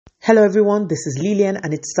Hello everyone, this is Lillian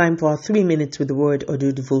and it's time for our 3 minutes with the word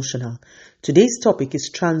audio devotional. Today's topic is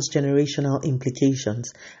transgenerational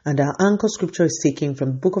implications and our anchor scripture is taken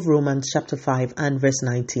from the book of Romans chapter 5 and verse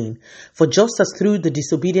 19. For just as through the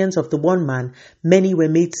disobedience of the one man, many were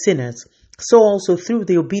made sinners, so also through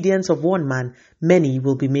the obedience of one man, many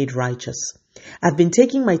will be made righteous. I've been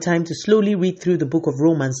taking my time to slowly read through the book of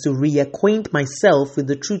Romans to reacquaint myself with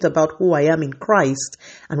the truth about who I am in Christ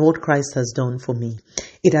and what Christ has done for me.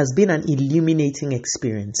 It has been an illuminating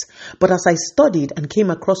experience. But as I studied and came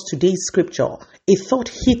across today's scripture, a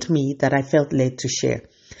thought hit me that I felt led to share.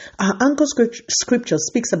 Our anchor scripture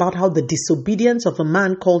speaks about how the disobedience of a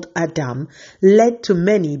man called Adam led to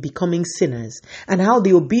many becoming sinners, and how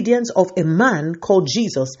the obedience of a man called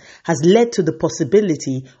Jesus has led to the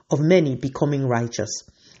possibility of many becoming righteous.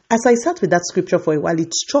 As I sat with that scripture for a while,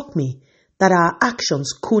 it struck me that our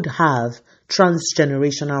actions could have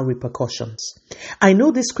transgenerational repercussions. I know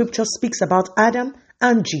this scripture speaks about Adam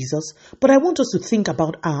and Jesus, but I want us to think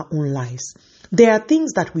about our own lives. There are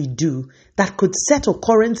things that we do that could set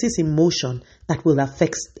occurrences in motion that will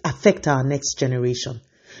affect our next generation.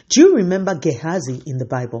 Do you remember Gehazi in the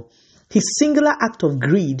Bible? His singular act of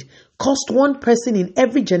greed caused one person in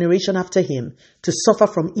every generation after him to suffer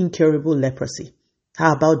from incurable leprosy.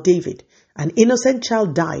 How about David? An innocent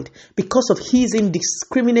child died because of his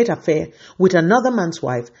indiscriminate affair with another man's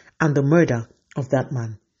wife and the murder of that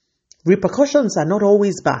man. Repercussions are not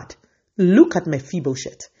always bad. Look at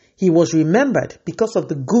Mephibosheth. He was remembered because of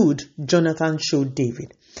the good Jonathan showed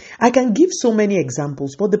David. I can give so many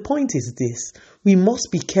examples, but the point is this. We must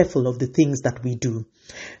be careful of the things that we do.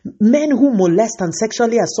 Men who molest and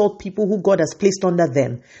sexually assault people who God has placed under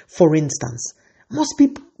them, for instance, must be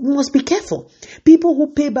careful. People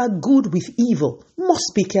who pay back good with evil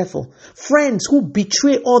must be careful. Friends who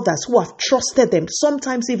betray others who have trusted them,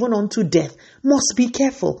 sometimes even unto death, must be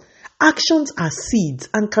careful. Actions are seeds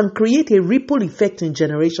and can create a ripple effect in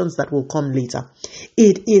generations that will come later.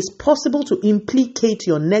 It is possible to implicate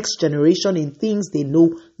your next generation in things they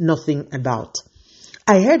know nothing about.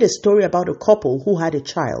 I heard a story about a couple who had a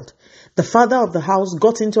child. The father of the house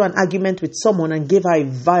got into an argument with someone and gave her a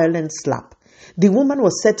violent slap. The woman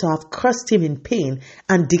was said to have cursed him in pain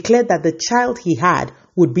and declared that the child he had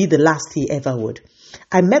would be the last he ever would.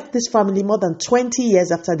 I met this family more than 20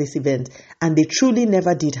 years after this event, and they truly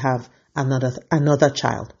never did have another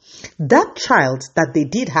child. That child that they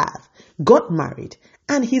did have got married,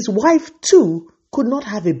 and his wife too could not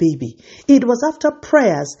have a baby. It was after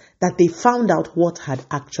prayers that they found out what had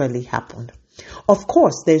actually happened. Of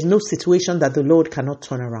course, there is no situation that the Lord cannot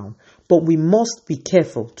turn around, but we must be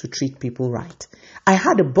careful to treat people right. I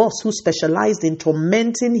had a boss who specialized in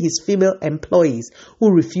tormenting his female employees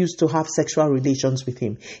who refused to have sexual relations with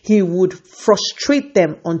him. He would frustrate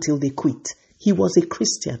them until they quit. He was a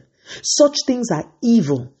Christian. Such things are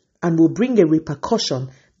evil and will bring a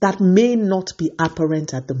repercussion that may not be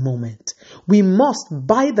apparent at the moment. We must,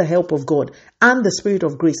 by the help of God and the Spirit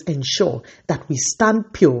of grace, ensure that we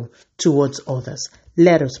stand pure towards others.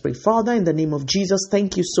 Let us pray. Father, in the name of Jesus,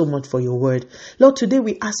 thank you so much for your word. Lord, today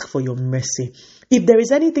we ask for your mercy. If there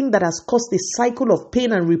is anything that has caused a cycle of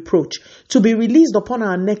pain and reproach to be released upon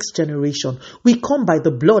our next generation, we come by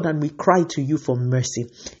the blood and we cry to you for mercy.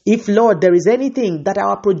 If, Lord, there is anything that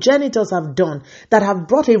our progenitors have done that have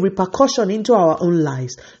brought a repercussion into our own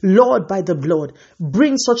lives, Lord, by the blood,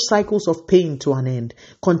 bring such cycles of pain to an end.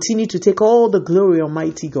 Continue to take all the glory,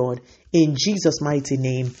 Almighty God. In Jesus' mighty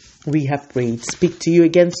name, we have prayed. Speak to you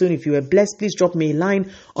again soon. If you are blessed, please drop me a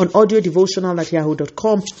line on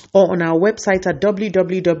audiodevotional@yahoo.com or on our website at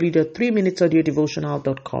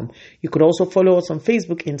www.3minutesaudiodevotional.com. You could also follow us on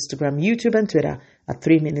Facebook, Instagram, YouTube, and Twitter at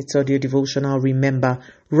 3 Minutes Audio Devotional. Remember,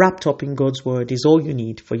 wrapped up in God's word is all you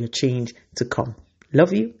need for your change to come.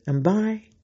 Love you and bye.